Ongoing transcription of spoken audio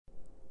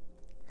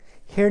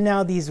Hear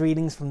now these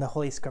readings from the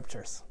Holy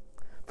Scriptures.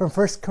 From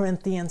 1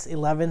 Corinthians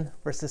 11,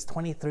 verses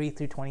 23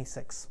 through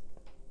 26.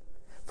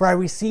 For I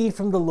received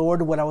from the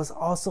Lord what I was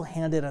also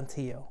handed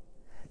unto you,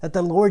 that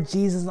the Lord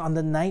Jesus on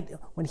the night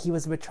when he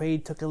was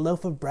betrayed took a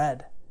loaf of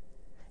bread,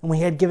 and when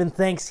he had given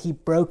thanks, he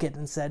broke it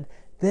and said,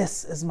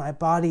 This is my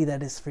body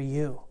that is for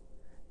you.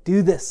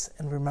 Do this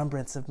in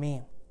remembrance of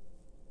me.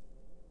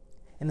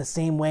 In the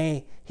same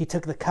way, he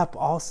took the cup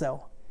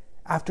also,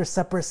 after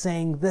supper,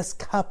 saying, This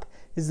cup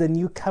is the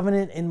new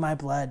covenant in my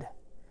blood.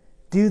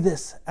 Do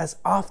this as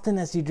often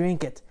as you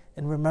drink it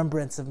in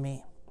remembrance of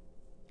me.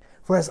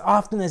 For as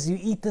often as you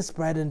eat this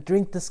bread and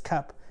drink this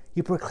cup,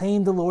 you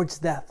proclaim the Lord's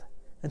death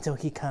until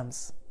he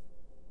comes.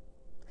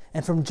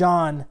 And from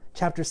John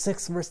chapter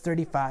 6, verse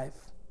 35,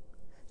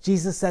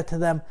 Jesus said to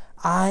them,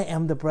 I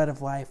am the bread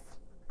of life.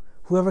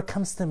 Whoever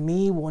comes to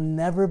me will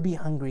never be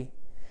hungry,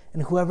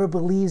 and whoever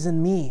believes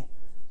in me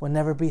will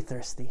never be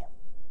thirsty.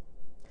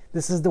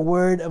 This is the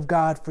word of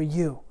God for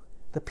you,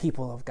 the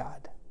people of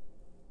God.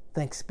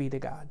 Thanks be to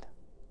God.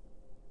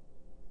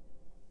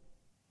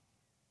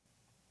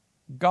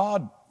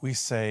 God, we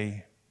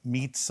say,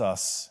 meets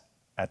us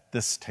at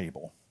this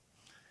table.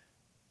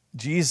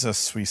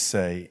 Jesus, we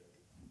say,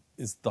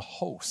 is the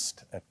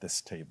host at this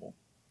table.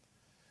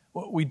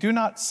 We do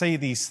not say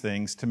these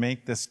things to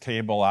make this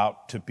table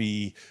out to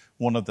be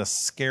one of the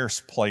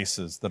scarce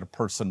places that a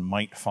person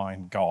might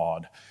find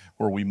God,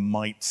 where we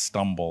might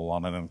stumble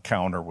on an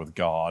encounter with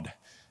God.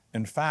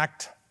 In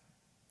fact,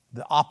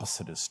 the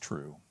opposite is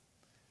true.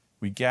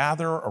 We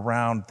gather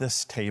around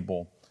this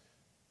table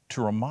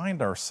to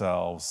remind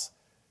ourselves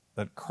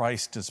that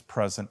Christ is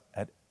present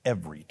at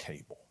every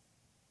table.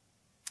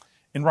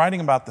 In writing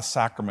about the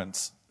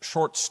sacraments,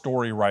 short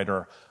story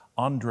writer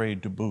André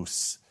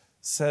Dubus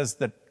says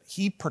that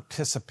he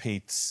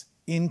participates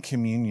in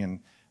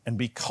communion, and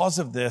because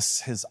of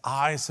this, his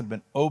eyes have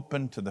been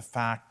opened to the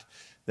fact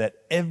that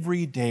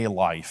everyday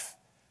life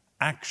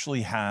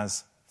actually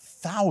has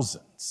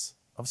thousands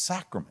of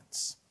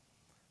sacraments.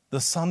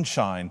 The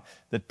sunshine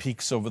that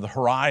peeks over the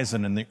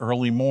horizon in the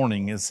early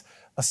morning is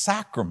a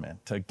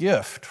sacrament, a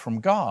gift from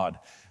God.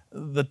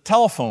 The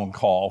telephone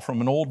call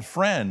from an old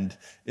friend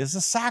is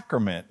a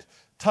sacrament.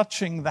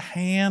 Touching the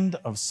hand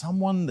of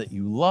someone that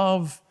you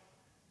love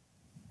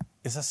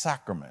is a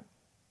sacrament.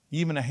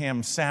 Even a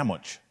ham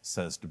sandwich,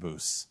 says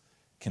Dubus,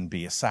 can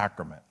be a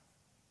sacrament.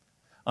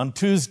 On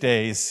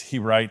Tuesdays, he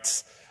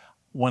writes,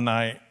 when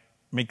I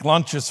make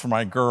lunches for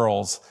my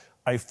girls,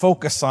 I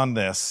focus on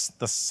this.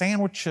 The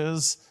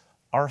sandwiches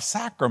are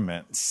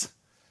sacraments,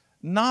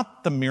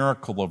 not the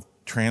miracle of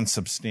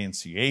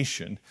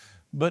transubstantiation,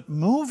 but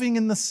moving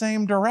in the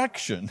same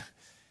direction.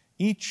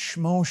 Each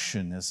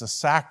motion is a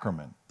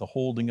sacrament, the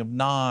holding of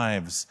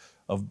knives,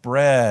 of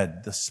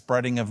bread, the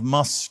spreading of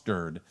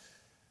mustard.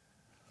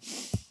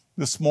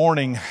 This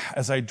morning,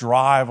 as I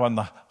drive on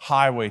the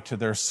highway to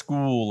their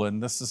school,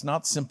 and this is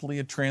not simply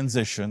a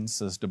transition,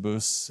 says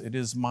Dubus, it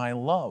is my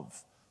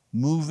love,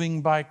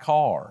 moving by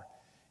car.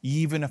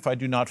 Even if I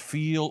do not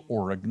feel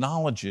or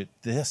acknowledge it,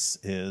 this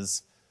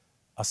is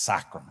a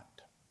sacrament.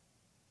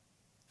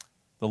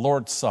 The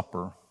Lord's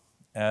Supper,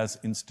 as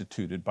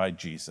instituted by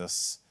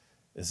Jesus,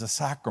 is a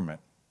sacrament.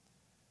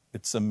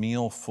 It's a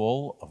meal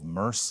full of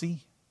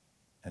mercy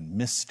and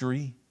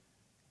mystery,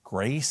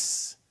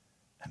 grace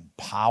and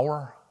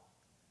power.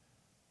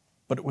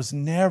 But it was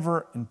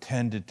never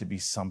intended to be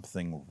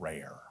something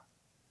rare.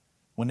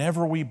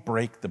 Whenever we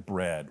break the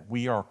bread,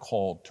 we are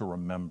called to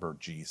remember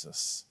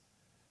Jesus.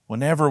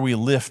 Whenever we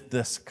lift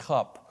this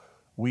cup,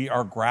 we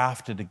are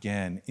grafted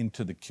again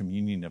into the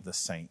communion of the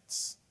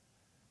saints.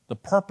 The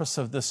purpose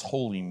of this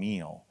holy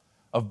meal,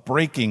 of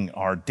breaking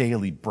our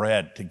daily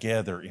bread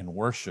together in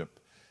worship,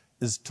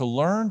 is to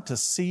learn to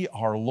see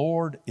our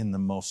Lord in the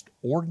most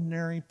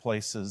ordinary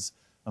places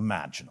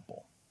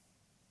imaginable.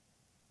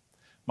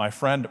 My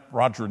friend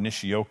Roger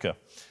Nishioka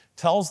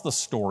tells the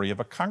story of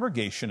a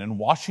congregation in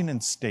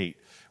Washington State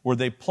where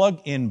they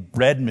plug in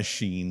bread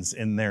machines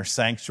in their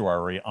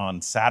sanctuary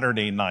on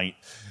Saturday night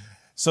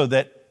so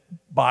that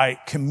by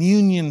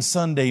Communion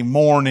Sunday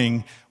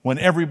morning, when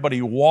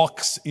everybody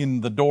walks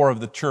in the door of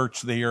the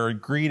church, they are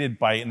greeted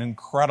by an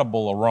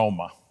incredible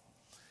aroma.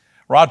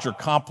 Roger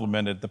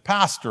complimented the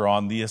pastor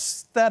on the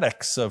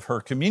aesthetics of her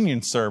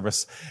communion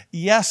service.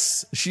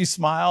 Yes, she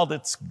smiled,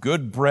 it's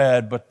good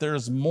bread, but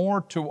there's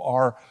more to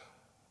our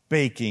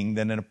baking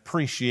than an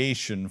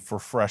appreciation for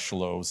fresh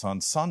loaves on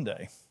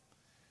Sunday.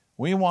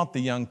 We want the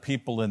young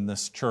people in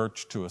this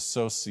church to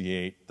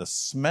associate the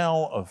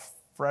smell of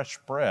fresh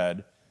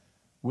bread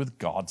with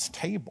God's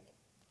table,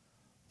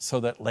 so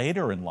that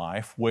later in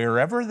life,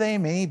 wherever they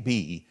may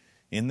be,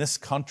 in this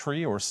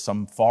country or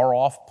some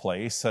far-off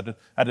place, at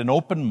an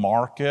open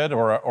market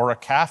or a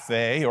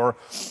cafe or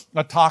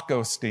a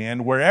taco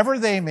stand, wherever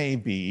they may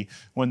be,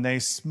 when they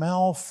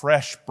smell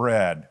fresh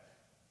bread,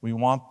 we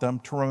want them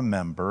to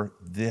remember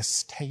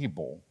this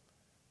table.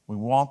 We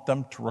want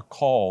them to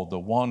recall the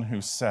one who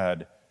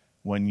said,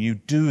 when you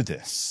do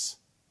this,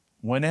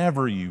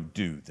 whenever you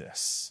do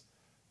this,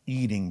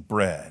 eating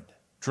bread,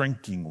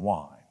 drinking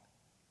wine,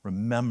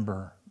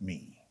 remember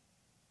me.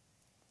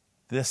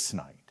 this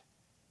night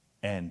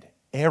and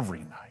every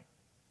night.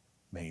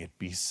 May it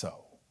be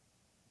so.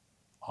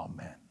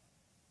 Amen.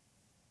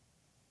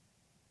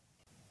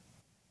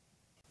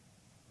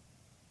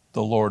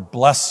 The Lord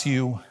bless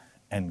you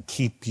and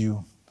keep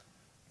you.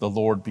 The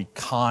Lord be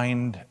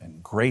kind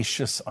and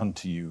gracious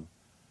unto you.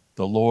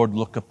 The Lord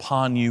look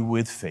upon you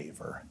with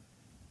favor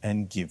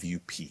and give you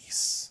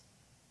peace.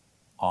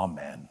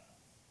 Amen.